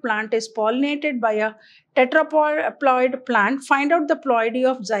hexaploid plant is pollinated by a tetraploid plant, find out the ploidy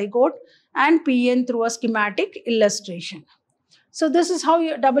of zygote and PN through a schematic illustration. So this is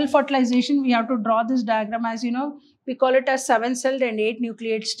how double fertilization, we have to draw this diagram. As you know, we call it as 7-celled and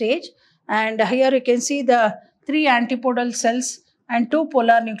 8-nucleate stage. And here you can see the 3 antipodal cells and 2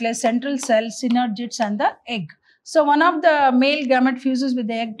 polar nucleus, central cell, synergids, and the egg. So one of the male gamete fuses with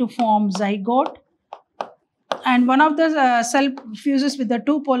the egg to form zygote, and one of the cell fuses with the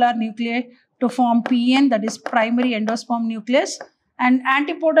 2 polar nuclei to form PN, that is primary endosperm nucleus, and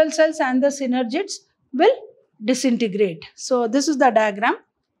antipodal cells and the synergids will disintegrate. So this is the diagram.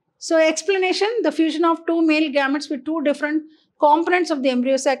 So explanation, the fusion of 2 male gametes with 2 different components of the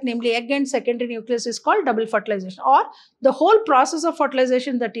embryo sac, namely egg and secondary nucleus, is called double fertilization, or the whole process of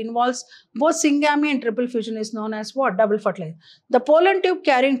fertilization that involves both syngamy and triple fusion is known as what? Double fertilization. The pollen tube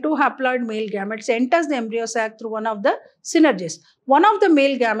carrying two haploid male gametes enters the embryo sac through one of the synergies. One of the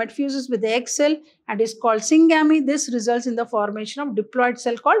male gamete fuses with the egg cell and is called syngamy. This results in the formation of diploid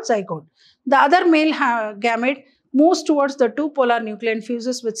cell called zygote. The other male gamete moves towards the two polar nuclei and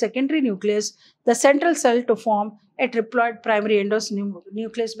fuses with secondary nucleus, the central cell, to form a triploid primary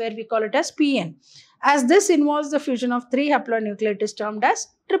endonucleus, where we call it as PN. As this involves the fusion of three haploid nuclei, it is termed as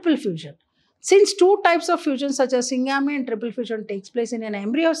triple fusion. Since two types of fusion such as syngamy and triple fusion takes place in an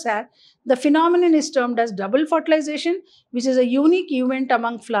embryo sac, the phenomenon is termed as double fertilization, which is a unique event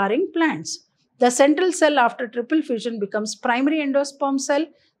among flowering plants. The central cell after triple fusion becomes primary endosperm cell.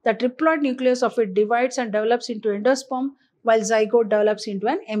 The triploid nucleus of it divides and develops into endosperm, while zygote develops into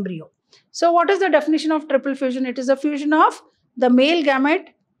an embryo. So what is the definition of triple fusion? It is a fusion of the male gamete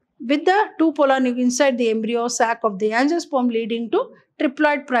with the two polar nuclei inside the embryo sac of the angiosperm, leading to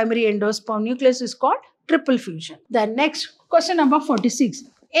triploid primary endosperm nucleus, is called triple fusion. Then next, question number 46.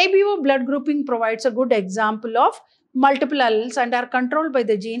 ABO blood grouping provides a good example of multiple alleles and are controlled by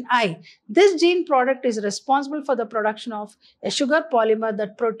the gene I. This gene product is responsible for the production of a sugar polymer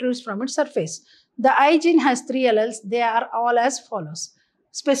that protrudes from its surface. The I gene has three alleles. They are all as follows.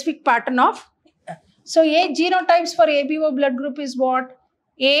 Specific pattern of. So A genotypes for ABO blood group is what?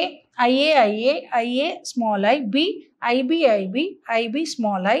 A, IA, small I, B, IB,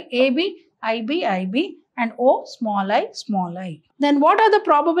 small I, AB, IB, and O, small I. Then what are the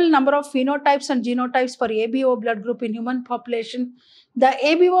probable number of phenotypes and genotypes for ABO blood group in human population? The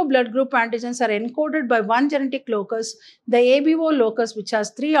ABO blood group antigens are encoded by one genetic locus, the ABO locus, which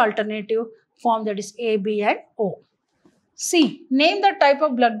has three alternative form, that is A, B, and O. C. Name the type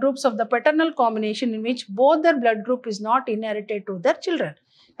of blood groups of the paternal combination in which both their blood group is not inherited to their children.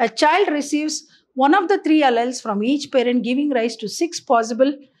 A child receives one of the three alleles from each parent, giving rise to 6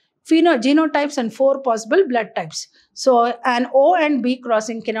 possible genotypes and 4 possible blood types. So an O and B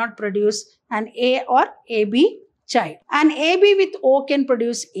crossing cannot produce an A or AB child. An AB with O can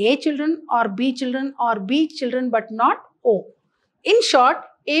produce A children or B children or B children but not O. In short,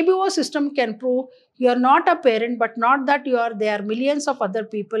 ABO system can prove you are not a parent, but not that you are. There are millions of other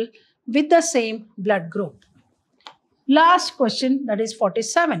people with the same blood group. Last question, that is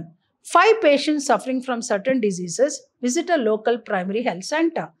 47. 5 patients suffering from certain diseases visit a local primary health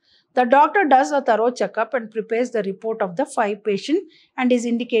center. The doctor does a thorough checkup and prepares the report of the 5 patients and is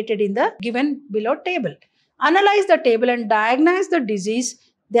indicated in the given below table. Analyze the table and diagnose the disease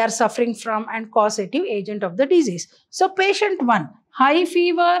they are suffering from and causative agent of the disease. So patient 1, high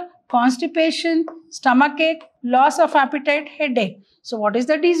fever, constipation, stomachache, loss of appetite, headache. So what is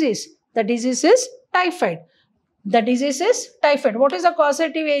the disease? The disease is typhoid. What is the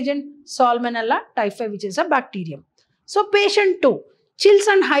causative agent? Salmonella typhi, which is a bacterium. So patient 2, chills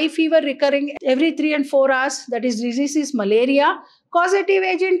and high fever recurring every 3 and 4 hours. That is, disease is malaria. Causative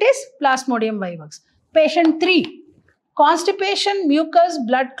agent is Plasmodium vivax. Patient 3, constipation, mucus,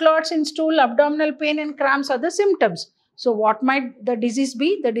 blood clots in stool, abdominal pain and cramps are the symptoms. So what might the disease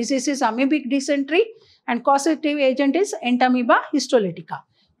be? The disease is amoebic dysentery and causative agent is Entamoeba histolytica.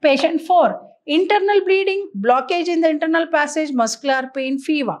 Patient 4, internal bleeding, blockage in the internal passage, muscular pain,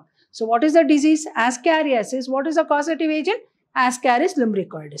 fever. So what is the disease? Ascariasis. What is the causative agent? Ascaris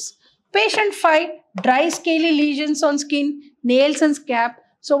lumbricoides. Patient 5, dry scaly lesions on skin, nails and scalp.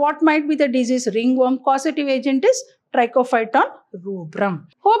 So what might be the disease? Ringworm. Causative agent is Trichophyton rubrum.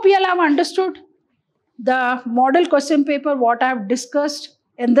 Hope you all have understood the model question paper, what I have discussed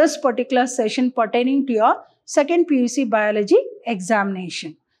in this particular session pertaining to your second PUC biology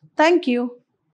examination. Thank you.